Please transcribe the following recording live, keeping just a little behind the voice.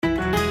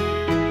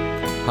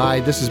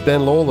Hi, this is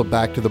Ben Lowell of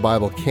Back to the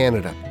Bible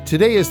Canada.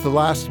 Today is the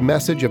last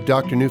message of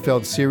Dr.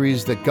 Neufeld's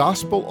series, The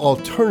Gospel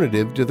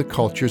Alternative to the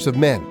Cultures of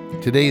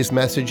Men. Today's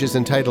message is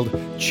entitled,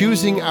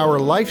 Choosing Our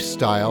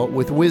Lifestyle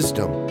with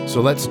Wisdom.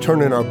 So let's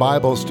turn in our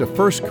Bibles to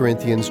 1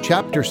 Corinthians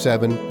chapter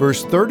 7,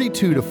 verse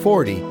 32 to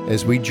 40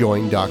 as we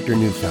join Dr.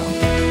 Neufeld.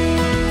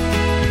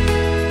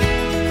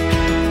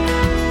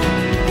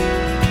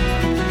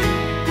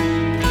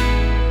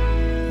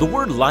 The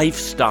word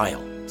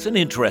lifestyle, it's an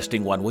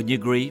interesting one, wouldn't you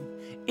agree?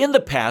 In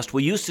the past,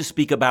 we used to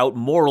speak about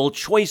moral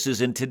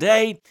choices, and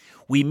today,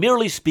 we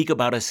merely speak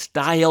about a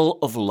style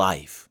of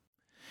life.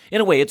 In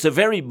a way, it's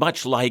very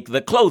much like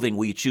the clothing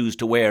we choose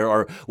to wear,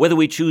 or whether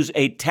we choose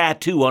a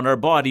tattoo on our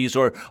bodies,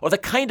 or the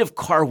kind of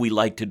car we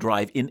like to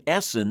drive. In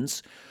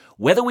essence,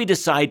 whether we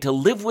decide to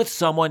live with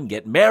someone,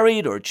 get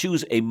married, or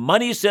choose a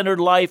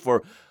money-centered life,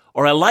 or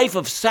a life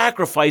of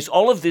sacrifice,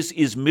 all of this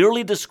is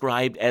merely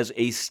described as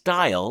a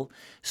style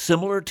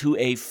similar to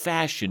a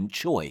fashion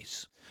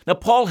choice. Now,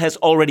 Paul has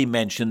already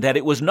mentioned that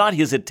it was not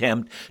his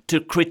attempt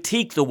to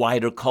critique the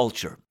wider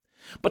culture,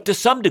 but to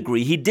some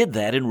degree he did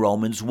that in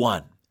Romans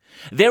 1.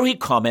 There he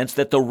comments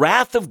that the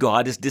wrath of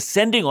God is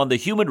descending on the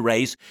human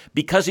race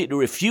because it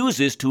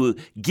refuses to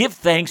give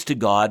thanks to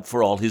God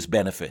for all his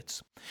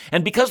benefits.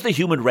 And because the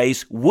human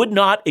race would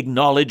not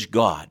acknowledge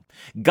God,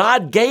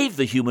 God gave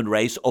the human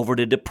race over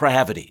to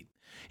depravity.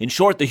 In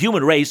short, the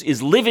human race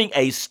is living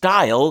a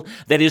style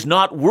that is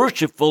not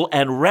worshipful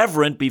and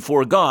reverent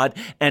before God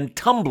and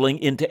tumbling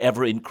into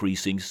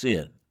ever-increasing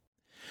sin.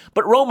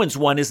 But Romans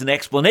 1 is an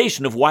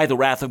explanation of why the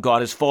wrath of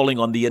God is falling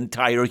on the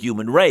entire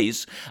human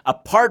race.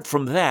 Apart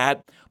from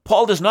that,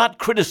 Paul does not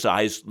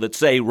criticize, let's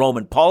say,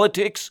 Roman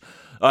politics,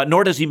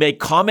 nor does he make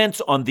comments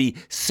on the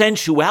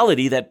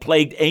sensuality that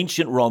plagued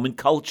ancient Roman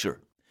culture.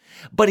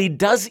 But he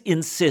does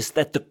insist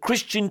that the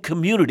Christian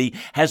community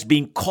has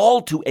been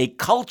called to a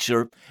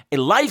culture, a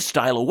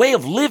lifestyle, a way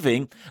of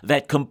living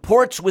that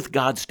comports with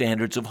God's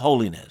standards of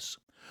holiness.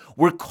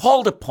 We're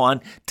called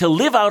upon to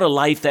live out a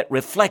life that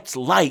reflects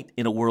light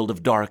in a world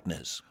of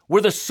darkness.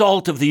 We're the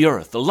salt of the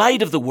earth, the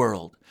light of the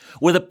world.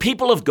 We're the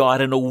people of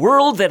God in a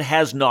world that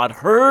has not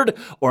heard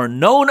or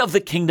known of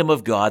the kingdom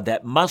of God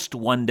that must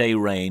one day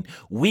reign.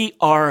 We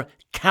are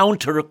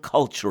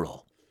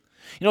countercultural.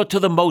 You know, to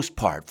the most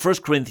part, 1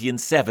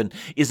 Corinthians 7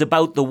 is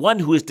about the one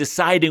who is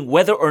deciding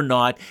whether or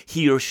not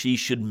he or she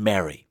should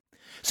marry.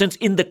 Since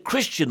in the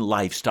Christian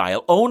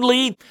lifestyle,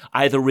 only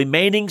either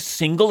remaining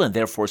single and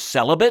therefore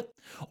celibate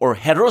or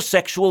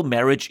heterosexual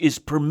marriage is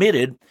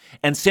permitted,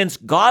 and since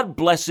God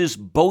blesses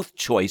both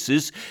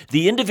choices,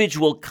 the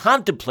individual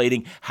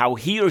contemplating how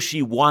he or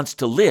she wants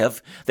to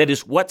live, that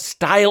is, what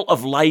style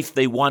of life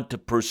they want to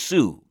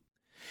pursue.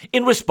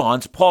 In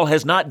response, Paul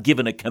has not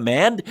given a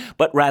command,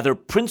 but rather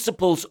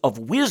principles of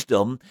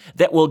wisdom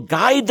that will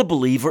guide the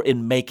believer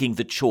in making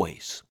the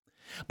choice.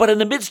 But in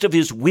the midst of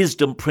his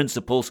wisdom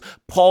principles,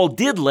 Paul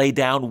did lay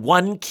down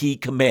one key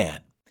command.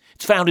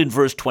 It's found in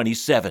verse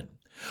 27.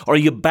 Are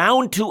you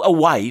bound to a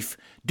wife?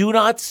 Do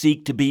not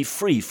seek to be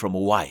free from a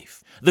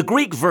wife. The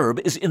Greek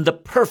verb is in the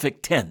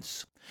perfect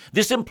tense.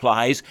 This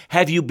implies,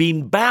 have you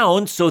been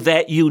bound so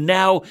that you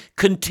now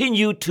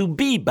continue to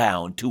be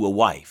bound to a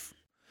wife?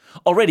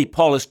 Already,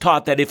 Paul has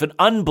taught that if an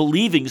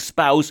unbelieving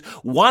spouse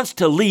wants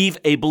to leave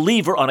a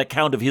believer on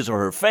account of his or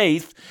her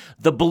faith,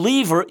 the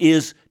believer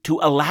is to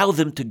allow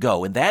them to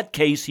go. In that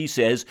case, he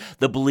says,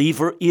 the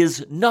believer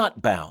is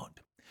not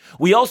bound.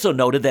 We also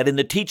noted that in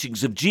the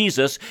teachings of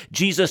Jesus,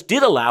 Jesus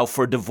did allow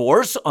for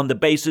divorce on the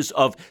basis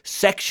of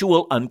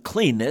sexual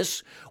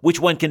uncleanness, which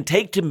one can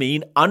take to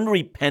mean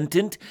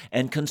unrepentant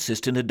and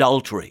consistent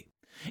adultery.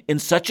 In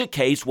such a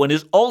case, one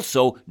is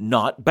also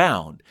not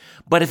bound.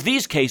 But if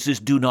these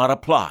cases do not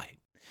apply,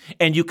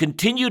 and you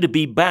continue to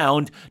be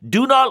bound,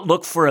 do not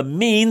look for a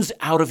means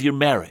out of your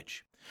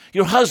marriage.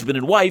 Your husband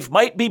and wife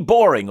might be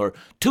boring or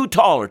too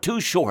tall or too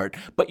short,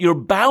 but you're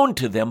bound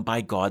to them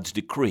by God's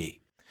decree.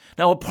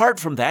 Now, apart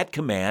from that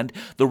command,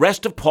 the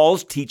rest of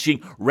Paul's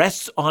teaching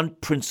rests on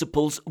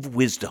principles of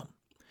wisdom.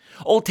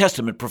 Old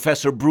Testament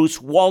professor Bruce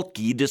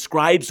Waltke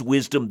describes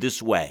wisdom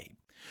this way.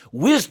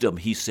 Wisdom,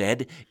 he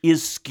said,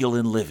 is skill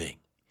in living.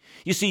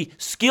 You see,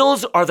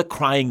 skills are the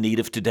crying need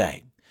of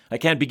today. I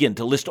can't begin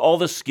to list all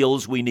the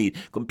skills we need.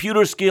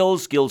 Computer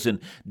skills, skills in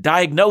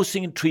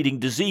diagnosing and treating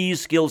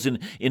disease, skills in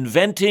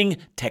inventing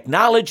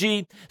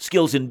technology,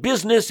 skills in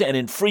business and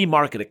in free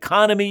market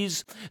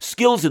economies,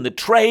 skills in the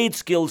trade,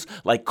 skills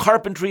like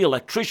carpentry,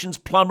 electricians,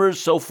 plumbers,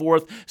 so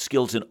forth,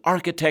 skills in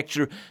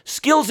architecture,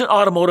 skills in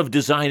automotive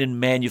design and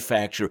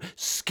manufacture,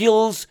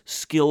 skills,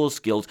 skills,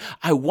 skills.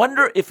 I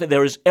wonder if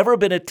there has ever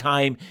been a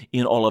time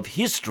in all of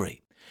history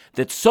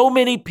that so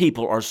many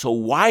people are so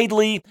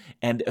widely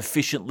and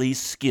efficiently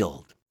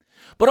skilled.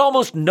 But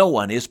almost no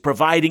one is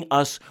providing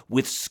us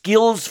with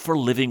skills for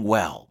living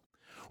well.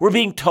 We're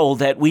being told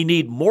that we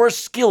need more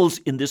skills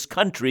in this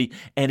country,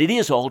 and it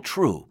is all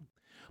true.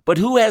 But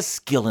who has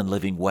skill in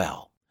living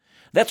well?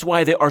 That's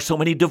why there are so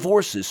many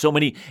divorces, so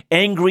many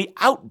angry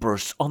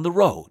outbursts on the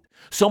road.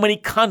 So many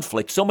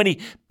conflicts, so many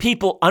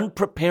people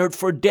unprepared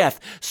for death,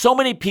 so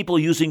many people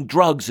using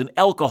drugs and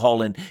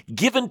alcohol and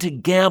given to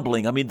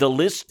gambling. I mean, the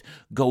list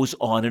goes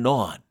on and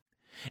on.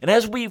 And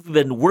as we've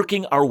been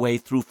working our way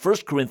through 1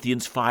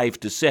 Corinthians 5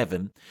 to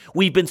 7,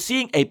 we've been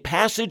seeing a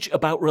passage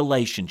about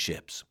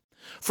relationships.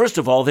 First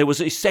of all, there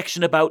was a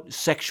section about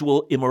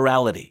sexual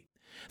immorality.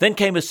 Then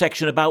came a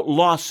section about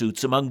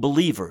lawsuits among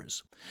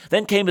believers.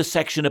 Then came a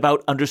section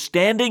about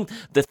understanding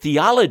the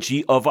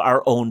theology of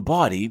our own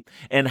body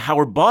and how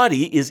our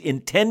body is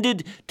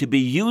intended to be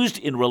used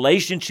in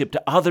relationship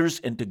to others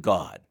and to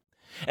God.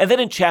 And then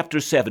in chapter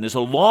 7 is a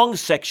long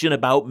section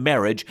about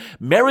marriage.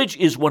 Marriage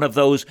is one of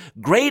those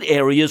great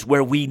areas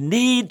where we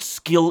need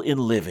skill in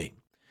living,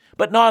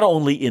 but not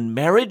only in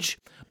marriage,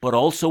 but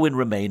also in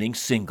remaining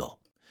single.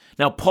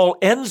 Now, Paul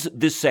ends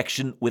this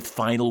section with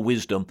final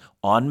wisdom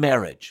on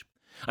marriage.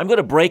 I'm going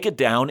to break it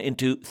down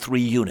into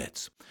 3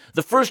 units.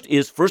 The first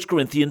is 1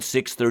 Corinthians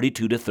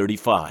 6:32 to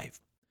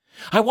 35.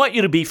 I want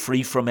you to be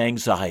free from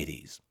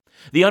anxieties.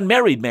 The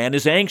unmarried man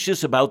is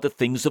anxious about the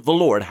things of the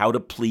Lord, how to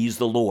please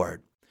the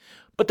Lord.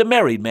 But the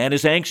married man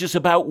is anxious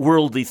about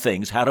worldly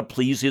things, how to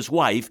please his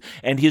wife,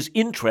 and his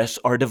interests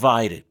are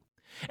divided.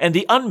 And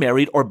the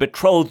unmarried or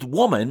betrothed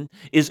woman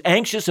is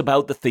anxious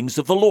about the things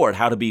of the Lord,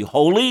 how to be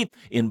holy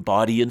in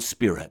body and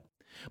spirit.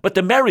 But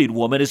the married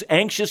woman is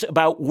anxious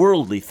about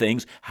worldly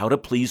things, how to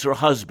please her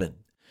husband.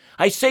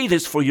 I say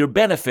this for your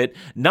benefit,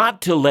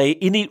 not to lay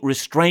any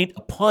restraint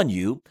upon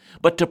you,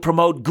 but to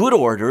promote good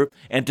order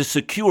and to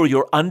secure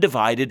your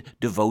undivided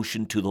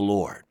devotion to the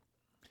Lord.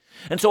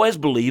 And so as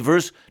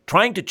believers,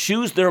 trying to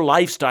choose their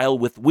lifestyle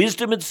with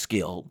wisdom and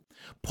skill,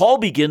 Paul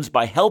begins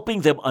by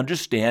helping them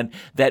understand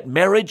that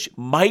marriage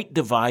might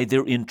divide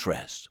their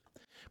interests.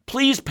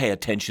 Please pay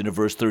attention to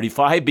verse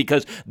 35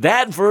 because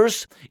that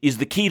verse is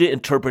the key to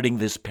interpreting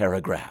this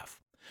paragraph.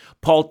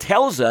 Paul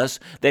tells us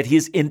that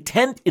his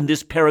intent in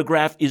this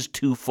paragraph is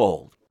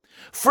twofold.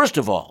 First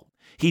of all,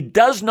 he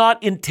does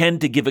not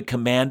intend to give a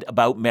command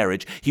about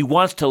marriage. He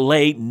wants to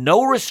lay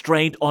no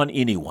restraint on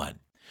anyone.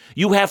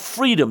 You have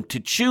freedom to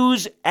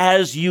choose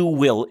as you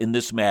will in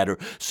this matter,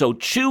 so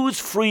choose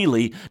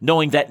freely,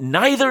 knowing that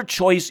neither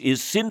choice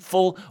is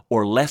sinful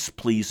or less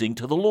pleasing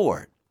to the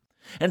Lord.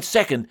 And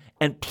second,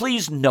 and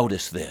please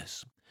notice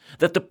this,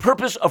 that the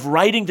purpose of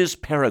writing this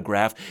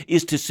paragraph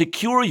is to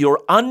secure your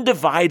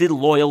undivided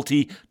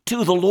loyalty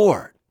to the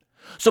Lord.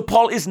 So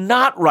Paul is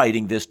not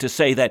writing this to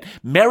say that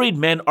married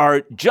men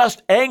are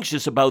just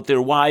anxious about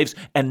their wives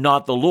and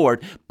not the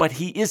Lord, but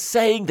he is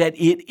saying that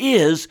it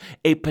is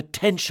a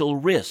potential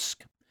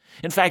risk.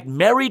 In fact,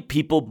 married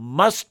people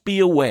must be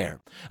aware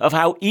of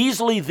how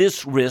easily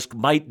this risk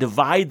might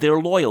divide their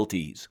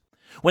loyalties.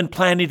 When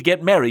planning to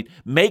get married,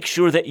 make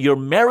sure that your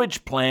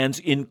marriage plans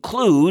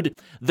include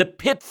the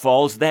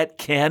pitfalls that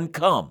can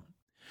come.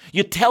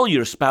 You tell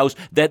your spouse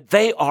that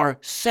they are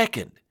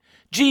second.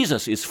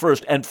 Jesus is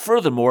first, and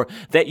furthermore,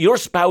 that your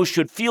spouse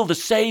should feel the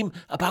same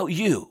about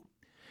you.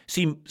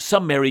 See,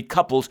 some married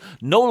couples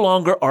no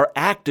longer are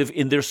active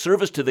in their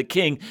service to the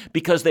King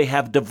because they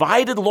have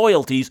divided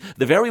loyalties,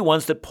 the very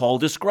ones that Paul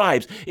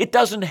describes. It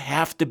doesn't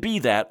have to be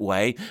that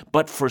way,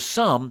 but for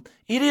some,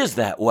 it is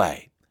that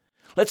way.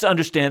 Let's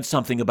understand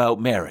something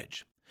about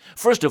marriage.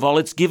 First of all,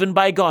 it's given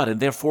by God, and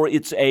therefore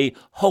it's a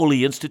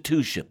holy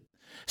institution.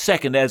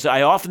 Second, as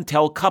I often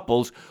tell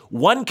couples,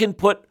 one can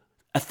put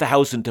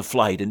 1,000 to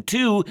flight, and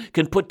 2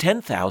 can put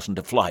 10,000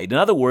 to flight. In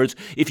other words,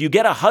 if you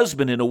get a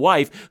husband and a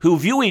wife who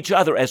view each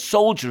other as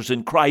soldiers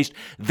in Christ,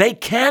 they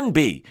can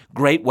be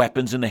great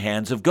weapons in the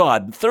hands of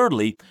God. And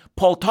thirdly,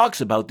 Paul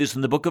talks about this in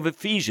the book of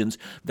Ephesians,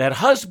 that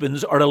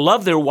husbands are to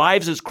love their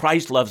wives as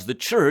Christ loves the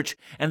church,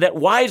 and that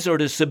wives are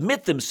to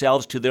submit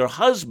themselves to their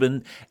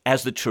husband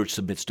as the church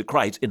submits to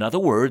Christ. In other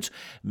words,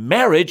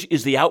 marriage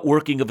is the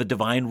outworking of a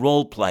divine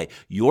role play.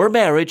 Your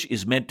marriage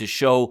is meant to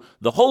show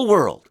the whole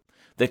world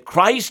that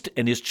Christ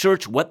and his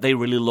church, what they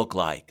really look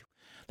like.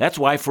 That's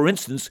why, for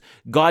instance,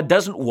 God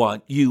doesn't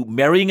want you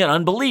marrying an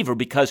unbeliever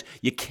because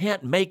you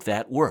can't make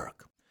that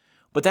work.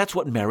 But that's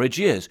what marriage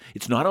is.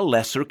 It's not a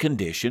lesser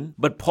condition,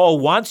 but Paul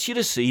wants you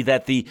to see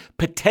that the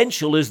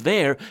potential is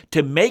there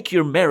to make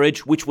your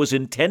marriage, which was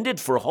intended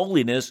for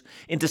holiness,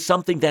 into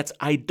something that's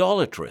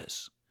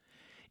idolatrous.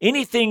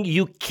 Anything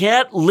you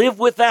can't live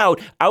without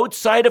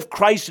outside of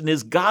Christ and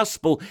his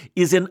gospel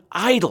is an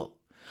idol.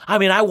 I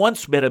mean, I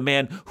once met a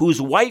man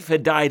whose wife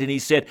had died, and he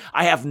said,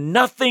 I have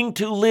nothing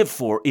to live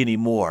for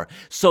anymore.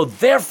 So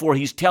therefore,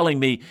 he's telling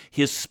me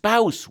his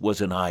spouse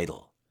was an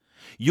idol.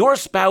 Your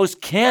spouse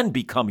can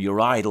become your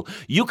idol.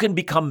 You can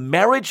become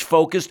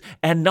marriage-focused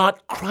and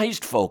not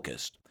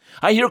Christ-focused.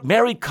 I hear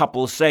married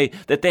couples say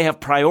that they have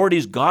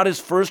priorities. God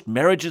is first,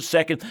 marriage is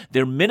second,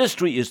 their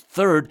ministry is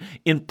third.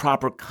 In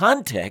proper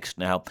context,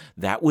 now,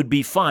 that would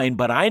be fine,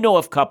 but I know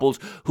of couples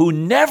who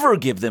never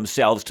give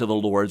themselves to the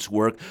Lord's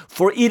work,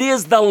 for it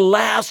is the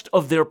last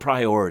of their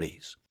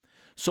priorities.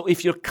 So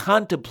if you're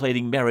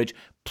contemplating marriage,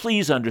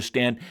 please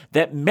understand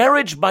that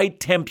marriage might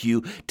tempt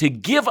you to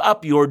give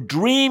up your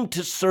dream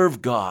to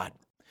serve God.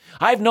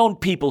 I've known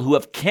people who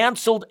have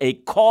canceled a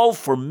call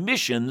for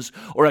missions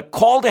or a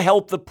call to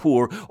help the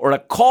poor or a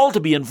call to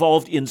be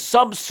involved in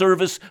some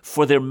service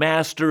for their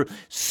master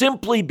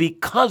simply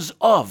because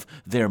of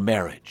their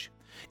marriage.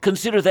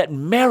 Consider that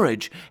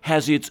marriage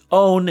has its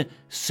own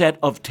set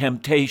of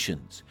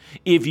temptations.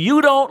 If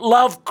you don't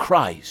love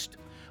Christ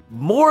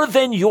more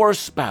than your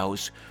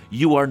spouse,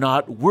 you are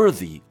not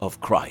worthy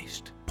of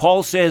Christ.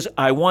 Paul says,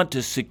 I want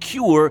to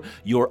secure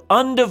your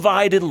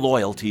undivided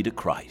loyalty to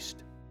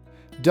Christ.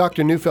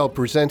 Dr. Neufeld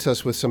presents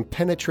us with some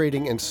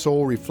penetrating and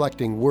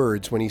soul-reflecting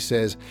words when he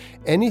says,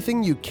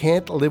 anything you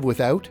can't live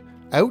without,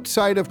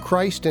 outside of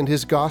Christ and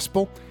His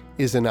gospel,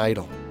 is an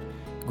idol.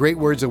 Great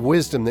words of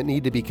wisdom that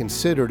need to be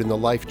considered in the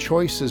life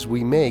choices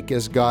we make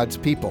as God's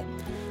people.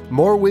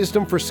 More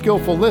wisdom for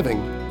skillful living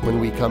when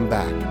we come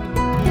back.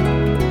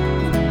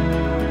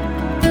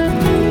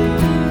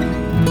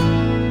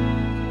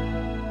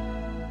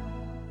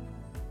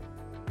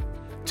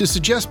 To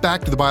suggest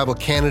Back to the Bible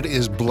Canada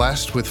is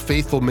blessed with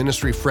faithful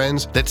ministry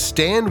friends that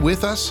stand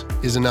with us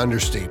is an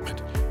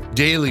understatement.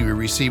 Daily we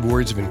receive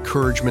words of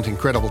encouragement,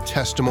 incredible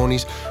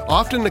testimonies,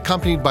 often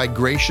accompanied by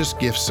gracious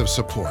gifts of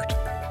support.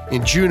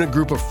 In June, a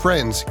group of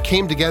friends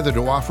came together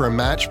to offer a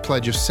match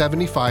pledge of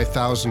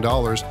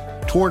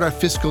 $75,000 toward our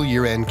fiscal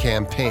year-end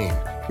campaign.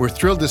 We're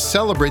thrilled to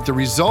celebrate the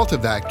result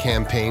of that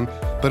campaign,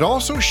 but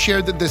also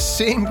shared that the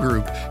same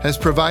group has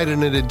provided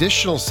an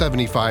additional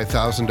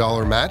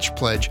 $75,000 match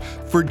pledge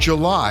for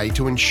July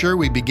to ensure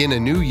we begin a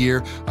new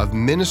year of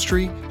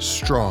ministry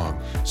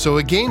strong. So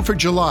again, for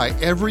July,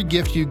 every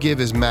gift you give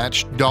is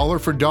matched dollar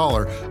for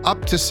dollar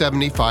up to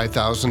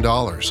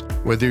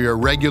 $75,000. Whether you're a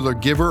regular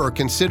giver or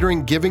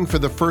considering giving for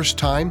the first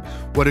time,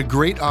 what a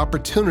great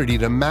opportunity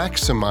to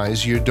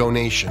maximize your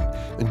donation.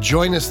 And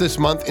join us this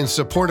month in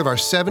support of our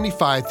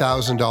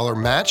 $75,000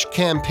 match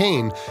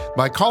campaign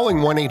by calling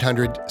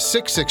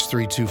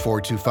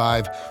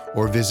 1-800-663-2425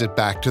 or visit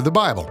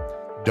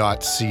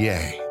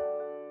backtothebible.ca.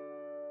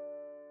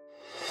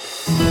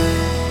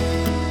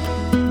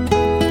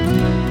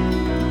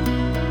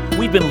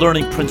 We've been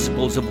learning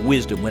principles of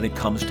wisdom when it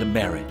comes to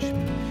marriage.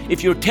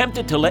 If you're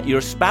tempted to let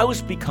your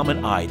spouse become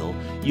an idol,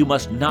 you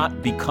must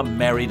not become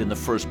married in the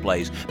first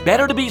place.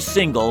 Better to be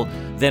single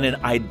than an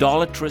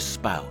idolatrous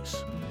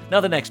spouse. Now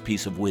the next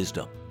piece of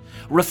wisdom.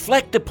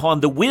 Reflect upon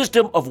the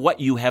wisdom of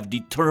what you have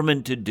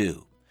determined to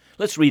do.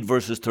 Let's read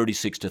verses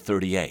 36 to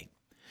 38.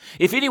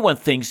 If anyone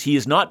thinks he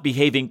is not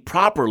behaving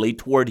properly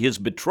toward his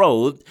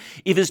betrothed,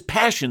 if his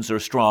passions are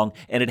strong,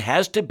 and it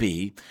has to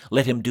be,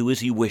 let him do as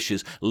he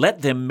wishes.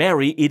 Let them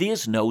marry, it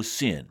is no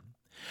sin.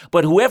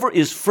 But whoever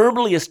is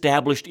firmly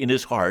established in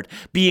his heart,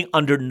 being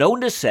under no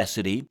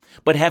necessity,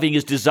 but having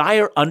his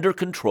desire under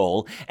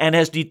control, and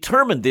has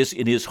determined this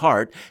in his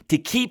heart, to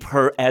keep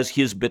her as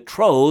his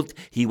betrothed,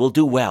 he will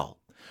do well.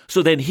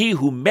 So then he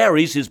who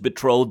marries his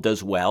betrothed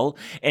does well,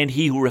 and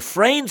he who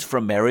refrains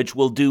from marriage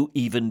will do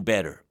even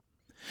better.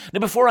 Now,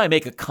 before I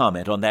make a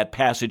comment on that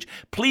passage,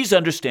 please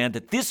understand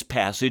that this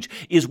passage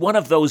is one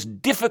of those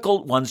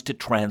difficult ones to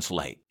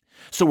translate.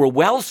 So we're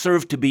well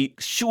served to be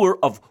sure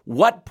of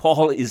what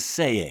Paul is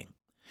saying.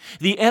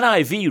 The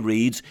NIV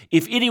reads,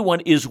 if anyone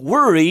is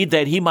worried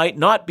that he might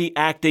not be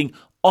acting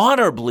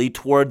honorably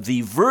toward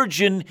the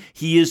virgin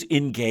he is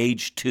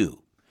engaged to.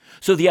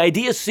 So the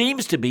idea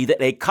seems to be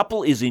that a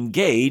couple is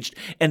engaged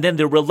and then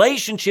their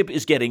relationship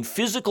is getting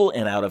physical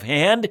and out of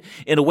hand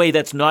in a way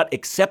that's not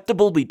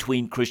acceptable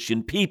between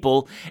Christian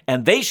people,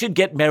 and they should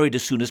get married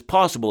as soon as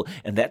possible,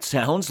 and that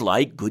sounds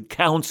like good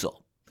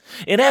counsel.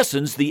 In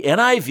essence, the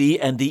NIV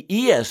and the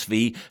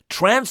ESV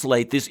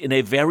translate this in a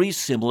very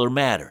similar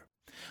manner.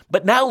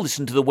 But now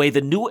listen to the way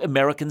the New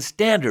American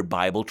Standard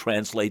Bible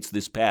translates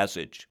this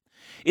passage.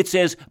 It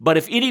says, but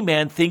if any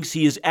man thinks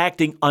he is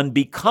acting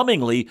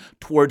unbecomingly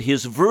toward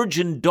his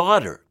virgin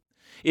daughter,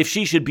 if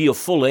she should be of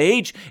full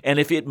age, and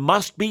if it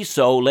must be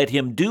so, let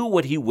him do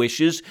what he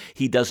wishes.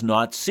 He does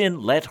not sin,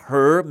 let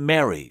her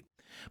marry.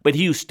 But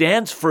he who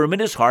stands firm in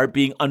his heart,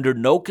 being under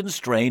no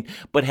constraint,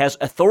 but has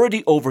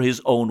authority over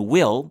his own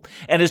will,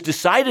 and has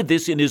decided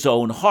this in his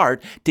own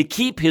heart, to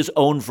keep his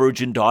own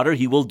virgin daughter,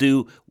 he will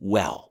do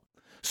well.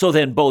 So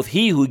then both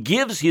he who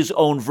gives his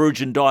own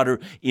virgin daughter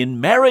in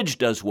marriage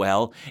does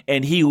well,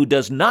 and he who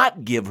does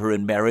not give her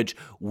in marriage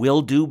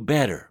will do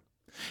better.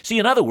 See,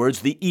 in other words,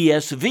 the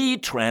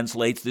ESV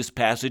translates this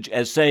passage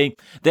as saying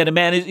that a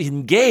man is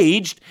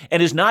engaged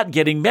and is not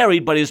getting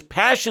married, but his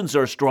passions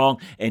are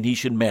strong and he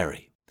should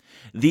marry.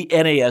 The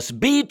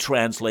NASB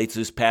translates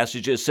this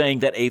passage as saying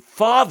that a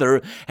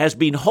father has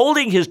been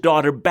holding his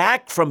daughter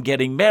back from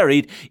getting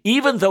married,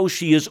 even though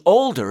she is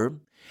older,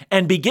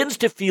 and begins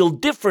to feel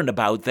different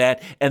about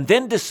that, and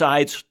then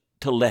decides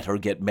to let her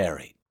get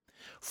married.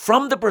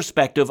 From the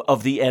perspective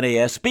of the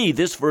NASB,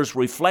 this verse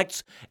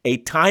reflects a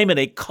time and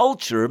a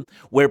culture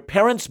where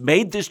parents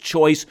made this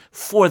choice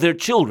for their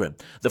children,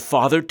 the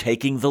father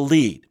taking the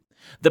lead.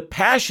 The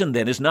passion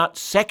then is not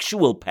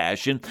sexual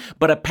passion,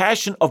 but a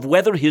passion of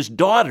whether his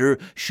daughter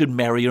should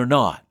marry or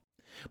not.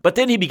 But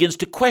then he begins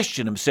to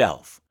question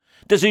himself.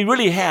 Does he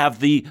really have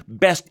the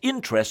best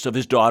interests of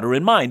his daughter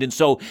in mind? And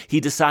so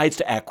he decides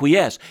to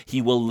acquiesce.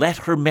 He will let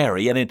her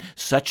marry, and in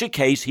such a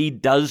case, he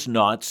does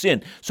not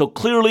sin. So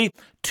clearly,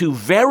 two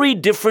very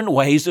different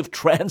ways of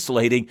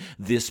translating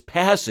this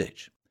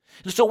passage.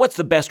 So what's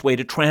the best way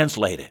to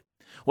translate it?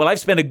 Well, I've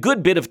spent a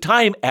good bit of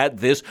time at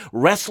this,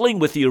 wrestling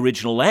with the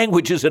original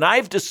languages, and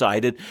I've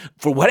decided,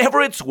 for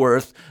whatever it's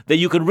worth, that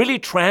you can really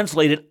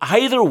translate it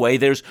either way.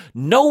 There's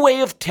no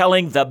way of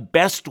telling the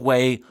best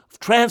way of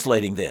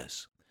translating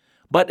this.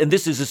 But, and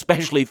this is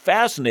especially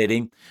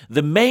fascinating,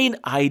 the main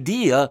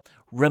idea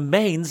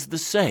remains the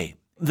same.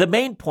 The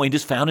main point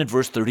is found in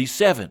verse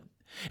 37.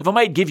 If I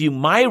might give you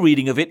my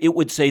reading of it, it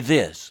would say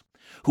this: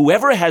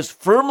 whoever has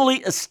firmly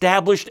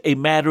established a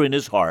matter in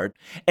his heart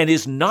and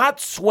is not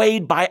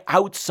swayed by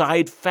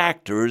outside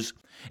factors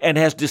and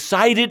has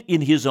decided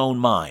in his own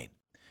mind.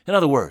 In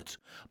other words,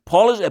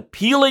 Paul is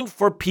appealing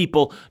for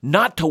people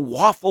not to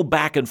waffle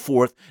back and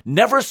forth,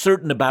 never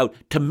certain about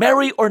to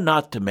marry or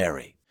not to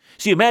marry.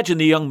 See, imagine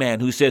the young man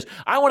who says,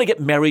 I want to get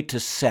married to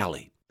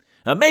Sally.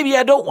 Now, maybe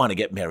I don't want to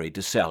get married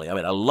to Sally. I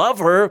mean, I love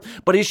her,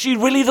 but is she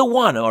really the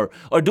one? Or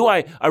do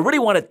I really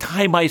want to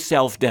tie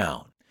myself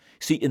down?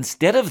 See,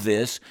 instead of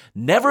this,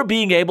 never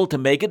being able to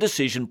make a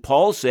decision,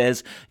 Paul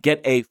says,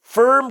 get a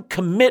firm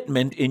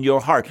commitment in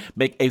your heart.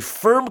 Make a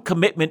firm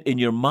commitment in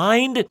your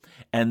mind,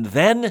 and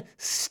then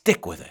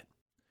stick with it.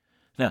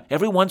 Now,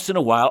 every once in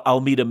a while, I'll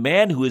meet a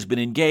man who has been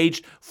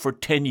engaged for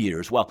 10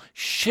 years. Well,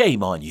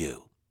 shame on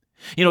you.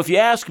 You know, if you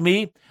ask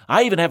me,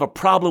 I even have a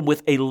problem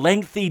with a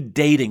lengthy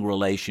dating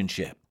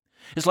relationship.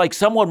 It's like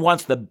someone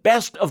wants the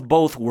best of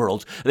both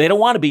worlds. They don't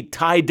want to be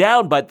tied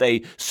down, but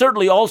they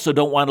certainly also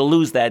don't want to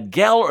lose that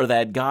gal or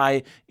that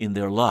guy in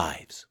their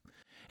lives.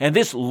 And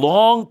this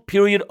long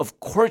period of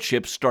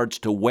courtship starts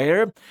to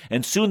wear,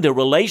 and soon their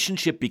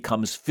relationship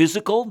becomes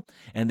physical,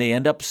 and they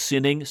end up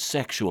sinning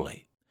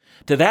sexually.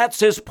 To that,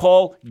 says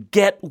Paul,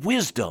 get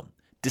wisdom.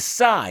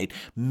 Decide.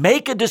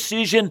 Make a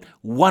decision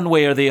one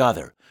way or the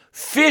other.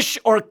 Fish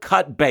or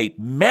cut bait,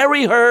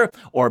 marry her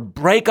or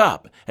break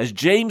up. As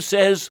James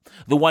says,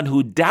 the one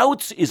who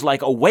doubts is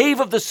like a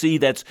wave of the sea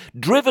that's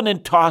driven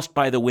and tossed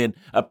by the wind,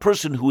 a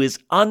person who is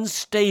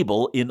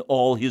unstable in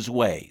all his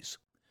ways.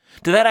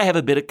 To that I have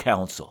a bit of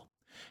counsel.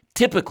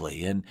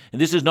 Typically, and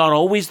this is not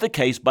always the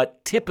case,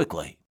 but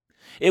typically,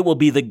 it will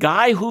be the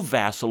guy who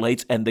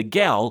vacillates and the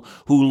gal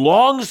who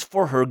longs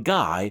for her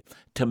guy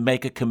to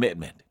make a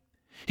commitment.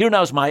 Here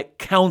now is my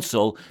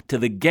counsel to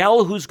the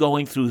gal who's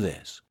going through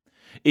this.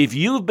 If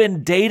you've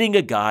been dating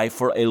a guy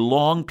for a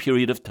long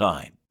period of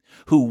time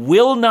who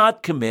will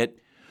not commit,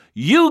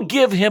 you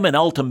give him an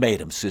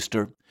ultimatum,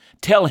 sister.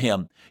 Tell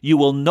him you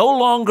will no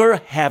longer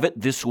have it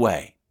this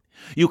way.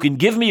 You can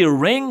give me a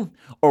ring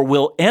or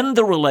we'll end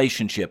the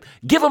relationship.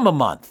 Give him a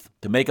month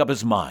to make up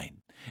his mind.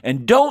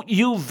 And don't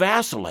you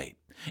vacillate.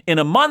 In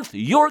a month,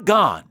 you're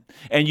gone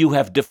and you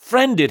have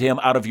defriended him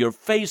out of your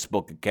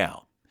Facebook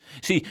account.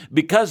 See,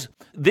 because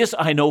this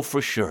I know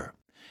for sure.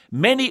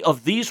 Many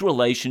of these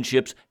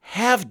relationships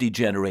have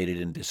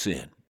degenerated into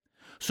sin.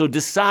 So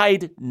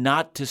decide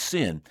not to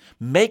sin.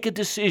 Make a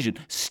decision.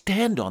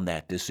 Stand on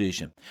that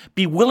decision.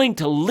 Be willing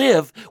to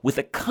live with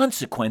the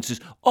consequences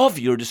of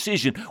your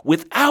decision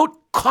without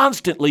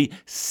constantly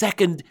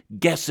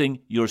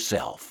second-guessing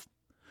yourself.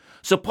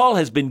 So Paul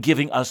has been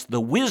giving us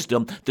the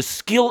wisdom, the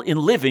skill in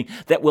living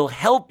that will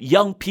help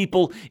young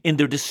people in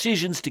their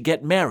decisions to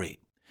get married.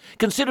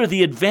 Consider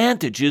the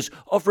advantages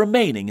of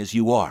remaining as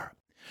you are.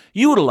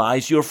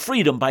 Utilize your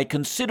freedom by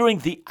considering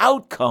the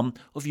outcome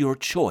of your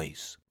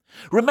choice.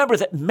 Remember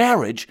that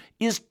marriage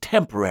is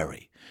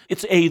temporary.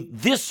 It's a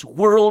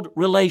this-world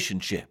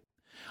relationship.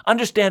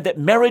 Understand that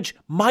marriage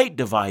might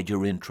divide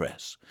your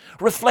interests.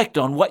 Reflect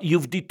on what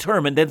you've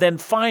determined, and then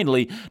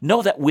finally,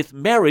 know that with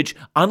marriage,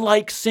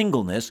 unlike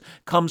singleness,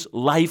 comes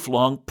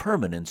lifelong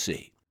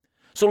permanency.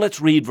 So let's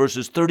read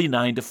verses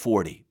 39 to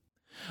 40.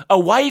 A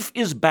wife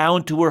is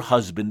bound to her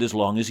husband as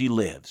long as he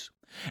lives.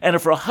 And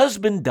if her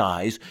husband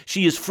dies,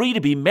 she is free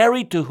to be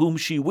married to whom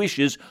she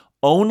wishes,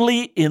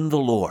 only in the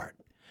Lord.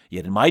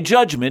 Yet in my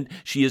judgment,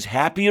 she is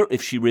happier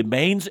if she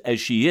remains as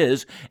she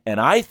is, and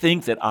I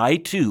think that I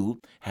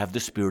too have the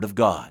Spirit of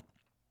God.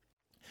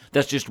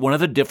 That's just one of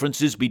the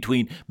differences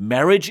between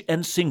marriage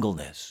and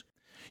singleness.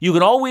 You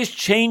can always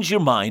change your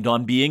mind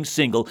on being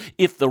single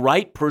if the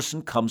right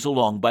person comes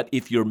along, but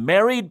if you're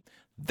married,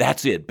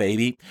 that's it,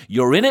 baby.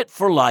 You're in it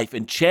for life,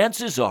 and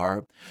chances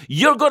are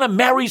you're going to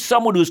marry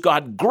someone who's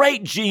got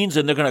great genes,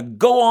 and they're going to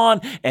go on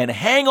and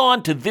hang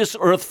on to this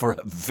earth for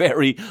a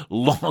very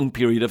long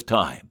period of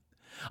time.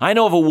 I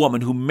know of a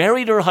woman who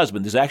married her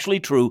husband, this is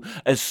actually true,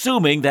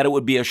 assuming that it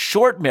would be a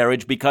short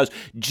marriage because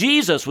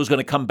Jesus was going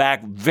to come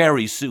back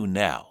very soon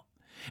now.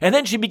 And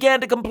then she began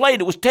to complain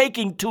it was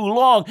taking too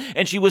long,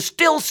 and she was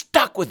still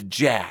stuck with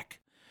Jack.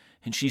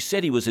 And she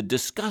said he was a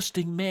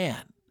disgusting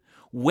man.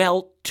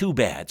 Well, too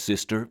bad,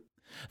 sister.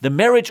 The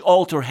marriage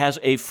altar has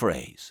a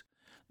phrase,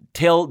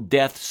 till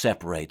death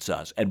separates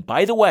us. And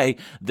by the way,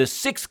 the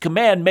sixth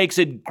command makes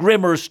it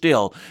grimmer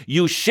still.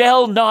 You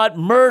shall not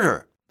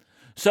murder.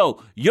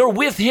 So you're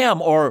with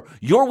him or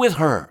you're with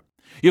her.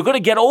 You're going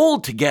to get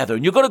old together,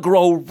 and you're going to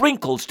grow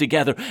wrinkles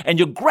together, and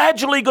you're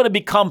gradually going to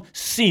become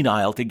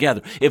senile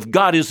together. If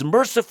God is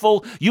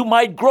merciful, you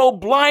might grow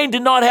blind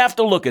and not have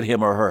to look at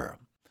him or her.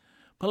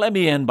 But let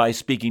me end by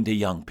speaking to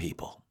young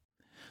people.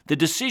 The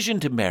decision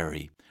to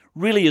marry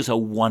really is a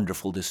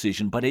wonderful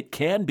decision, but it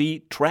can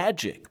be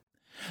tragic.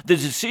 The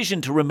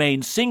decision to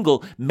remain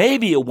single may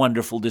be a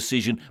wonderful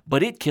decision,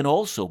 but it can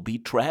also be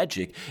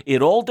tragic.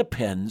 It all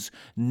depends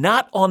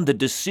not on the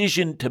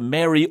decision to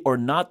marry or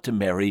not to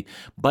marry,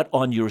 but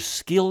on your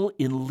skill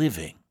in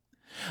living.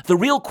 The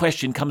real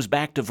question comes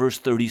back to verse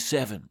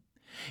 37.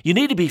 You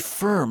need to be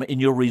firm in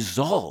your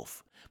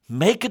resolve.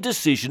 Make a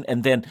decision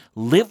and then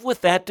live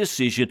with that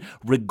decision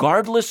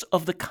regardless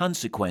of the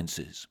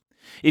consequences.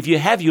 If you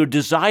have your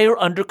desire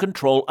under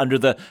control, under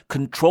the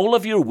control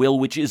of your will,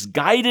 which is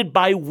guided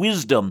by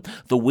wisdom,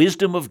 the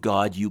wisdom of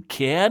God, you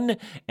can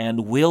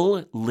and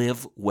will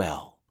live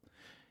well.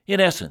 In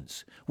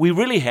essence, we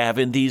really have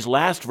in these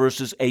last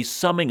verses a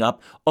summing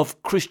up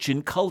of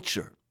Christian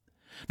culture.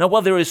 Now,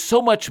 while there is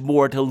so much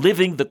more to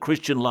living the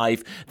Christian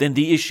life than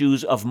the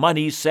issues of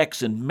money,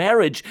 sex, and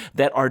marriage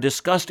that are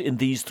discussed in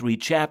these 3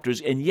 chapters,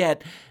 and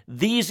yet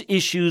these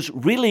issues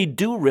really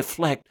do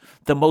reflect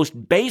the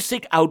most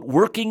basic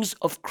outworkings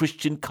of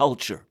Christian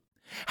culture.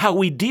 How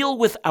we deal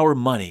with our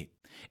money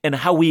and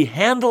how we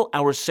handle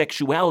our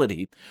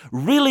sexuality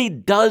really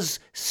does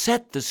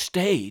set the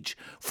stage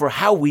for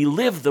how we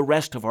live the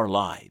rest of our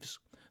lives.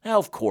 Now,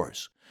 of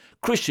course,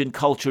 Christian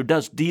culture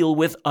does deal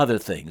with other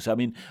things.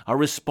 Our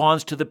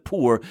response to the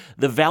poor,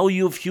 the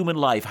value of human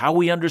life, how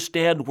we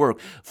understand work,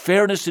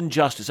 fairness and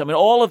justice.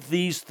 All of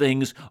these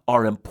things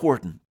are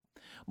important.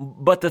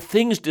 But the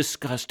things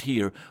discussed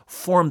here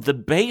form the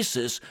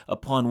basis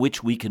upon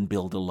which we can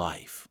build a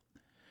life.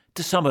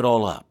 To sum it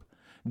all up,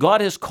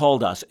 God has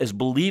called us as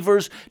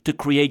believers to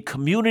create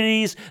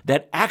communities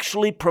that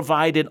actually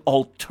provide an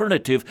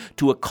alternative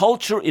to a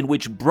culture in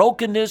which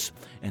brokenness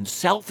and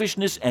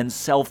selfishness and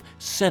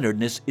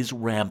self-centeredness is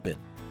rampant.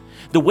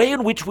 The way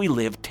in which we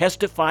live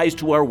testifies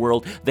to our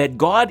world that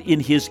God, in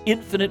His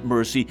infinite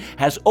mercy,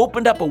 has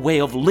opened up a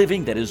way of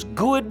living that is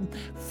good,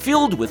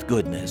 filled with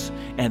goodness,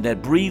 and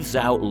that breathes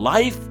out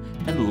life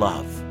and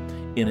love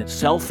in its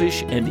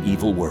selfish and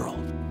evil world.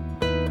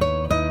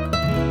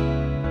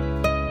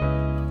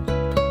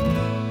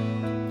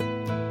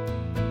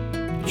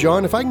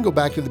 John, if I can go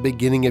back to the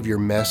beginning of your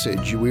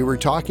message, we were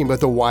talking about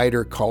the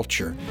wider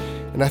culture.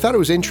 And I thought it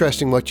was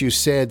interesting what you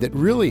said, that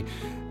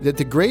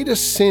the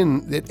greatest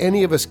sin that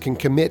any of us can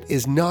commit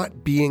is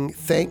not being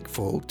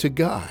thankful to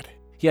God.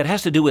 Yeah, it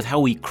has to do with how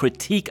we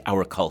critique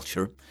our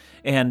culture.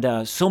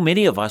 And so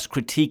many of us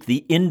critique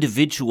the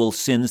individual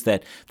sins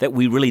that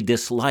we really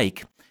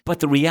dislike. But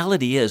the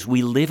reality is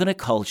we live in a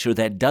culture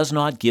that does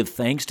not give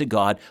thanks to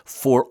God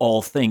for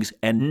all things,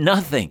 and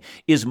nothing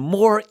is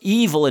more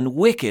evil and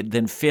wicked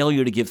than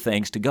failure to give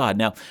thanks to God.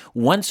 Now,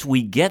 once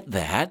we get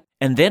that,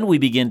 and then we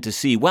begin to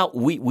see, well,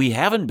 we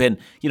haven't been,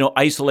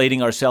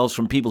 isolating ourselves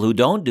from people who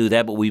don't do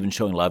that, but we've been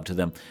showing love to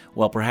them.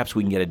 Well, perhaps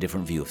we can get a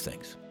different view of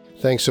things.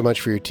 Thanks so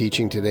much for your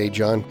teaching today,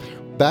 John.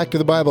 Back to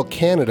the Bible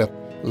Canada,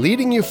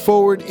 leading you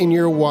forward in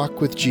your walk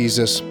with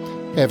Jesus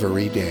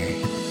every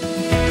day.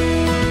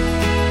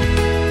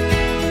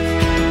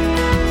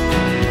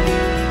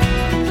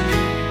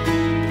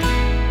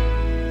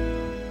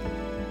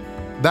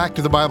 Back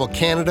to the Bible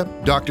Canada,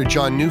 Dr.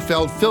 John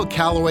Neufeld, Phil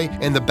Callaway,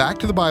 and the Back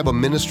to the Bible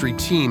ministry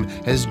team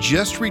has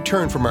just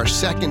returned from our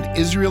second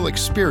Israel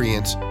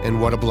experience,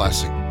 and what a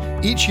blessing.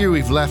 Each year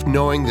we've left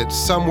knowing that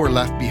some were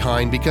left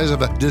behind because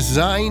of a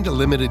designed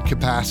limited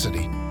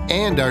capacity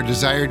and our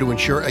desire to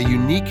ensure a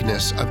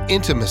uniqueness of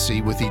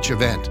intimacy with each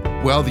event.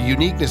 Well, the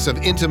uniqueness of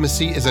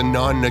intimacy is a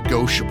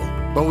non-negotiable.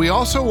 But we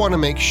also want to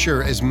make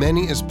sure as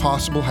many as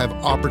possible have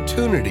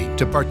opportunity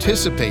to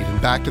participate in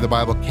Back to the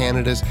Bible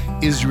Canada's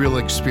Israel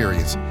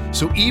Experience.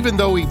 So even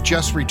though we've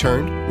just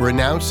returned, we're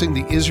announcing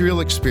the Israel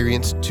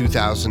Experience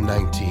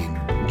 2019.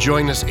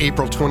 Join us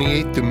April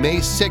 28th to May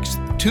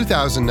 6th,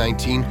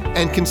 2019,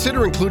 and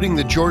consider including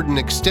the Jordan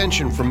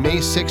extension from May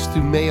 6th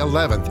to May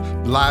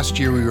 11th. Last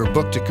year we were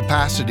booked to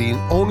capacity in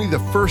only the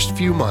first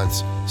few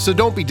months. So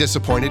don't be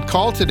disappointed.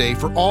 Call today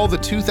for all the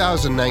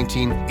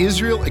 2019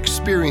 Israel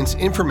Experience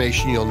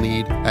information you'll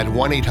need at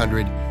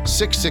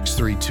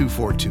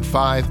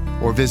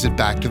 1-800-663-2425 or visit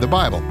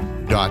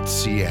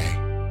backtothebible.ca.